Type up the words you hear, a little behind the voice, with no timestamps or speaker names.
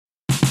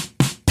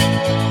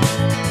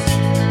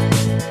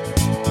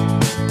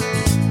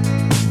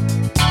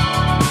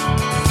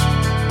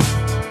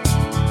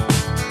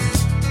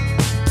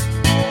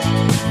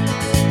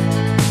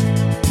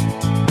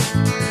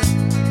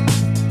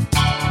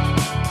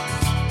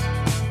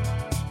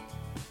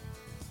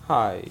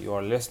Hi, you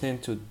are listening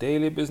to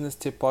Daily Business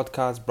Tip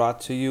Podcast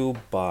brought to you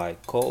by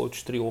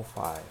Coach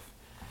 305.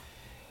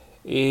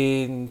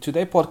 In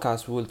today's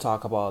podcast, we will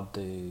talk about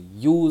the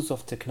use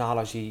of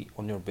technology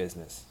on your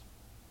business.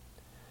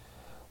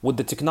 With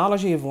the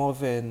technology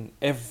evolving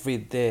every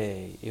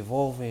day,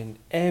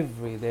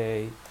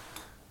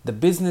 the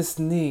business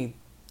need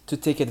to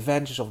take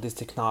advantage of this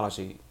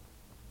technology,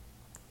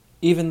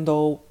 even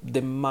though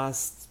they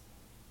must,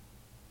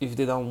 if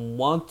they don't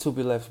want to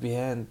be left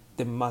behind,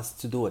 they must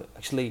to do it.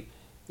 Actually,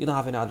 you don't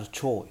have any other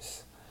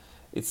choice.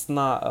 It's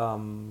not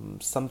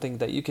something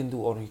that you can do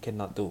or you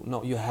cannot do.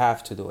 No, you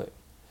have to do it.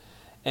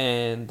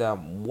 And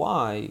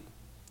why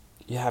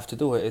you have to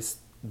do it is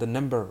the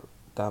number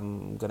that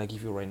I'm gonna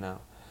give you right now.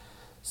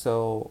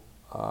 So,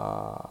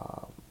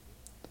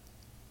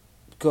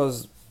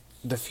 because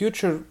the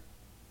future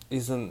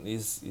is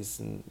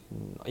in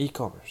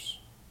e-commerce.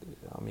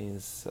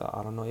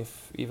 I don't know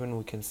if even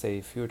we can say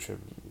future.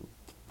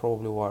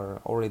 Probably we're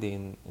already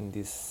in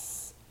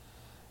this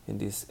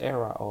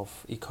era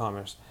of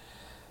e-commerce,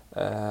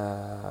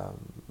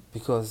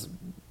 because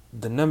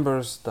the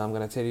numbers that I'm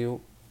gonna tell you,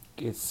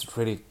 it's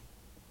really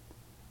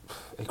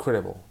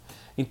incredible.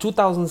 In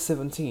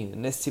 2017,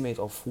 an estimate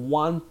of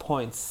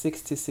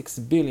 1.66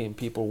 billion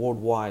people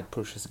worldwide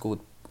purchased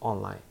goods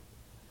online.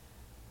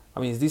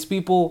 These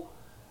people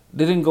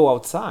didn't go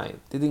outside,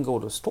 they didn't go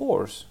to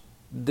stores,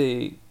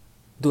 they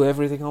do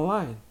everything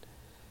online.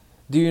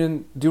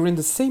 During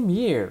the same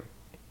year,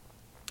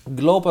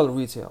 global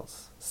retail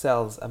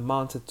sales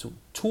amounted to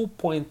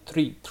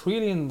 2.3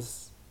 trillion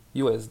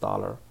US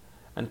dollar,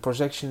 and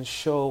projections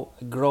show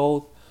a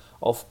growth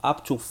of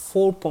up to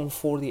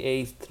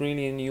 4.48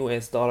 trillion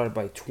US dollar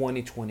by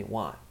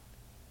 2021.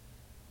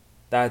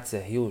 That's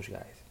a huge,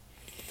 guys.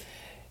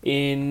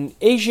 In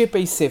Asia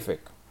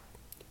Pacific,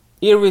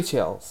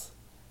 e-retail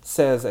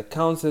sales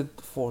accounted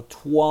for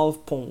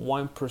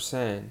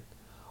 12.1%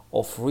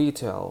 of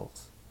retail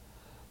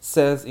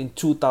sales in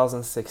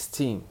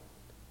 2016,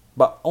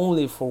 but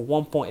only for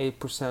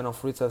 1.8%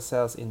 of retail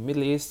sales in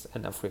Middle East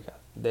and Africa.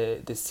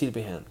 They're still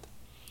behind.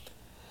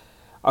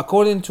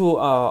 According to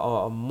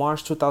a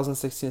March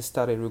 2016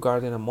 study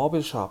regarding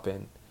mobile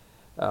shopping,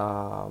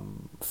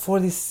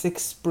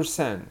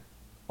 46%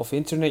 of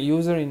internet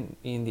users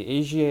in the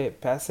Asia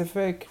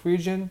Pacific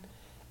region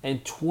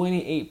and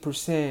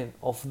 28%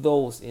 of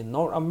those in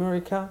North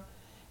America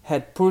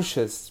had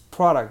purchased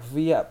product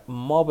via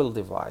mobile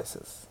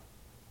devices.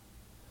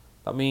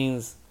 That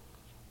means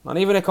not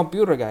even a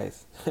computer,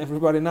 guys.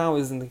 Everybody now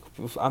is in the.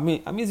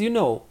 You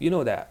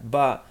know that,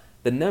 but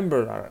the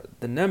numbers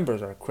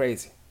are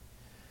crazy.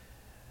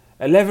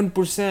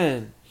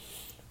 11%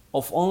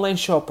 of online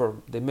shopper,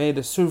 they made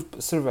a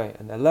survey,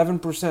 and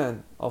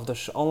 11% of the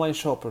online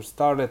shoppers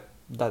stated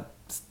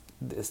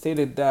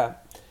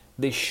that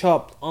they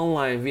shopped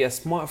online via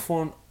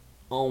smartphone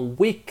on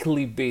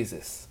weekly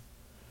basis.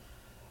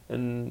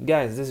 And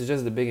guys, this is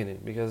just the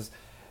beginning, because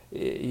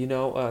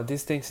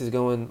these things is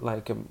going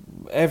like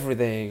every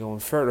day, going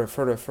further,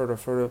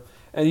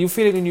 and you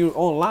feel it in your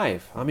own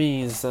life.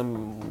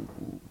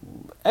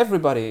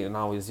 Everybody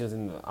now is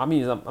using. I'm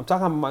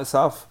talking about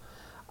myself.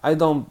 I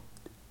don't.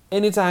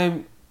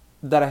 Anytime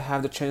that I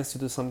have the chance to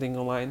do something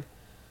online,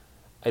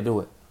 I do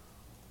it.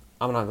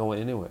 I'm not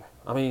going anywhere.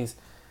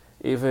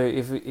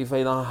 If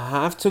I don't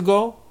have to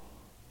go,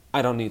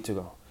 I don't need to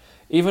go.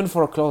 Even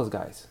for clothes,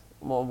 guys.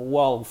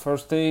 Well,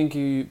 first thing,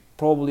 you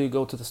probably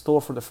go to the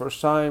store for the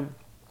first time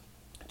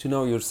to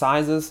know your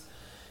sizes,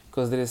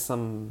 because there is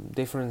some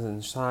difference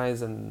in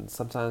size, and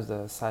sometimes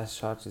the size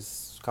chart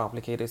is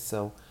complicated.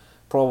 So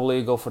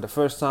probably go for the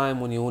first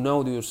time when you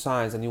know your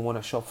size and you want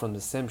to shop from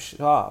the same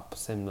shop,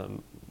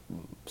 same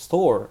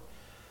store.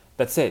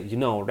 That's it,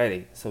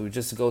 already. So you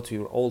just go to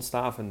your old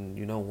stuff and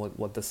you know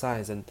what the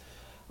size. And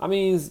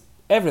it's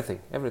everything.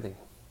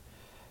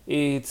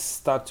 It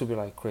starts to be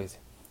like crazy.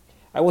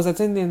 I was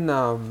attending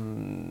a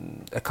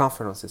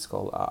conference. It's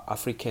called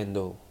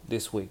Africando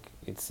this week.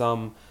 It's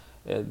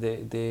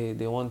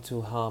they want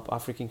to help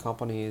African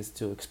companies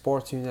to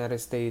export to the United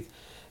States,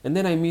 and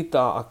then I meet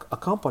a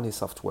company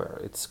software.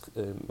 It's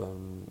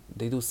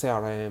they do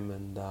CRM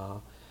and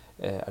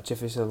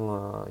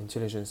artificial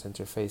intelligence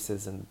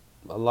interfaces, and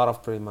a lot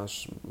of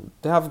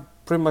they have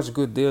pretty much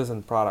good deals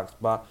and products.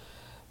 But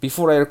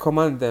before I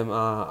recommend them,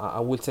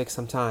 I will take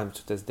some time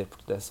to test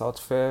their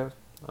software.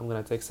 I'm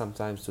gonna take some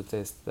time to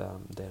test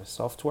their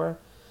software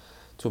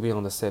to be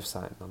on the safe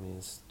side.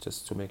 It's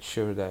just to make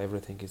sure that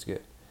everything is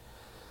good.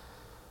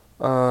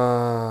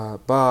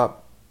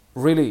 But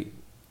really,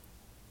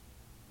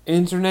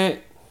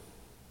 internet,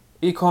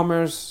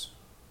 e-commerce,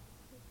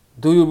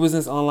 do your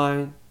business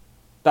online.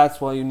 That's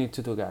what you need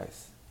to do,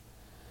 guys.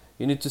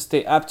 You need to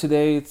stay up to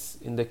date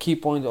in the key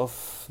point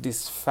of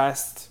this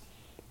fast.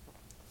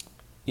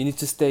 You need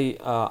to stay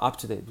up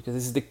to date, because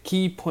this is the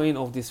key point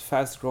of this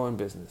fast growing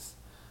business.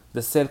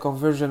 The sale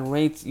conversion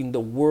rate in the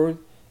world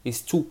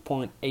is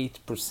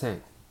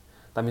 2.8%.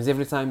 That means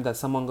every time that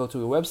someone go to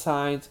your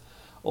website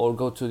or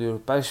go to your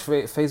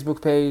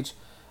Facebook page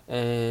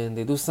and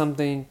they do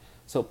something,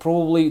 So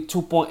probably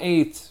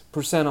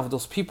 2.8% of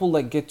those people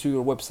that get to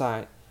your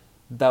website,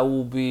 that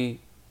will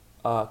be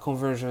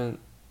convert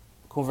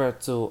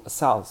to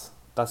sales.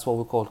 That's what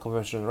we call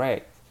conversion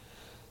rate.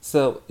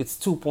 So it's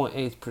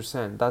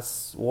 2.8%.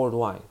 That's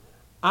worldwide.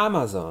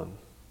 Amazon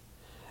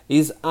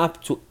is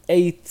up to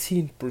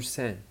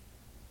 18%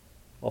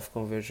 of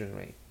conversion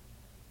rate.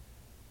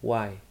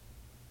 Why?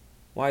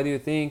 Why do you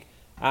think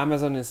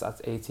Amazon is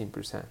at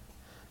 18%?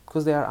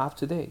 Because they are up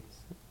to date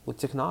with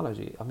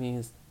technology. I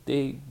mean,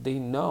 they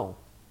know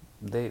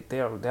they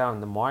are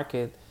on the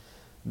market.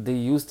 They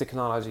use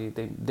technology.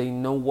 They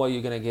know what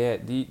you're gonna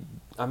get. They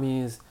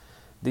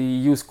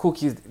use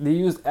cookies. They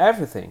use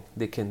everything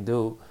they can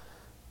do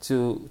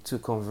to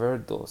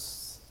convert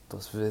those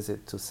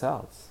visits to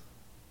sales.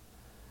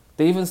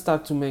 They even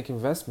start to make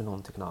investment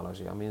on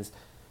technology.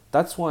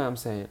 That's why I'm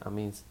saying,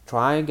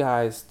 try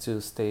guys to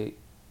stay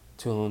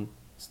tuned,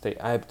 stay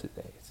up to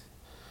date.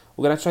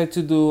 We're gonna try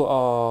to do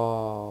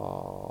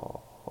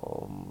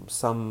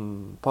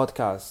some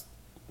podcast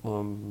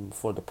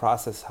for the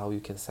process, how you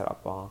can set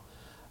up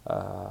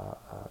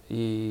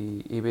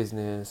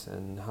e-business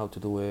and how to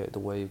do it, the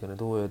way you're gonna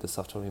do it, the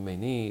software you may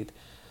need.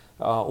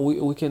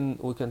 We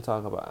can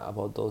talk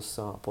about those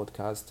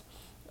podcasts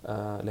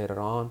later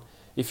on.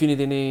 If you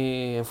need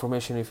any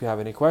information, if you have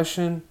any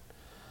question,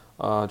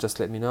 just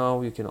let me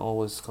know. You can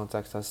always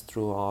contact us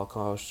through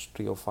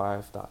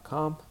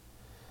coach305.com.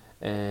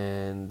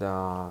 And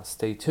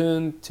stay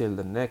tuned till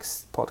the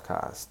next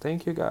podcast.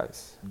 Thank you,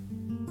 guys.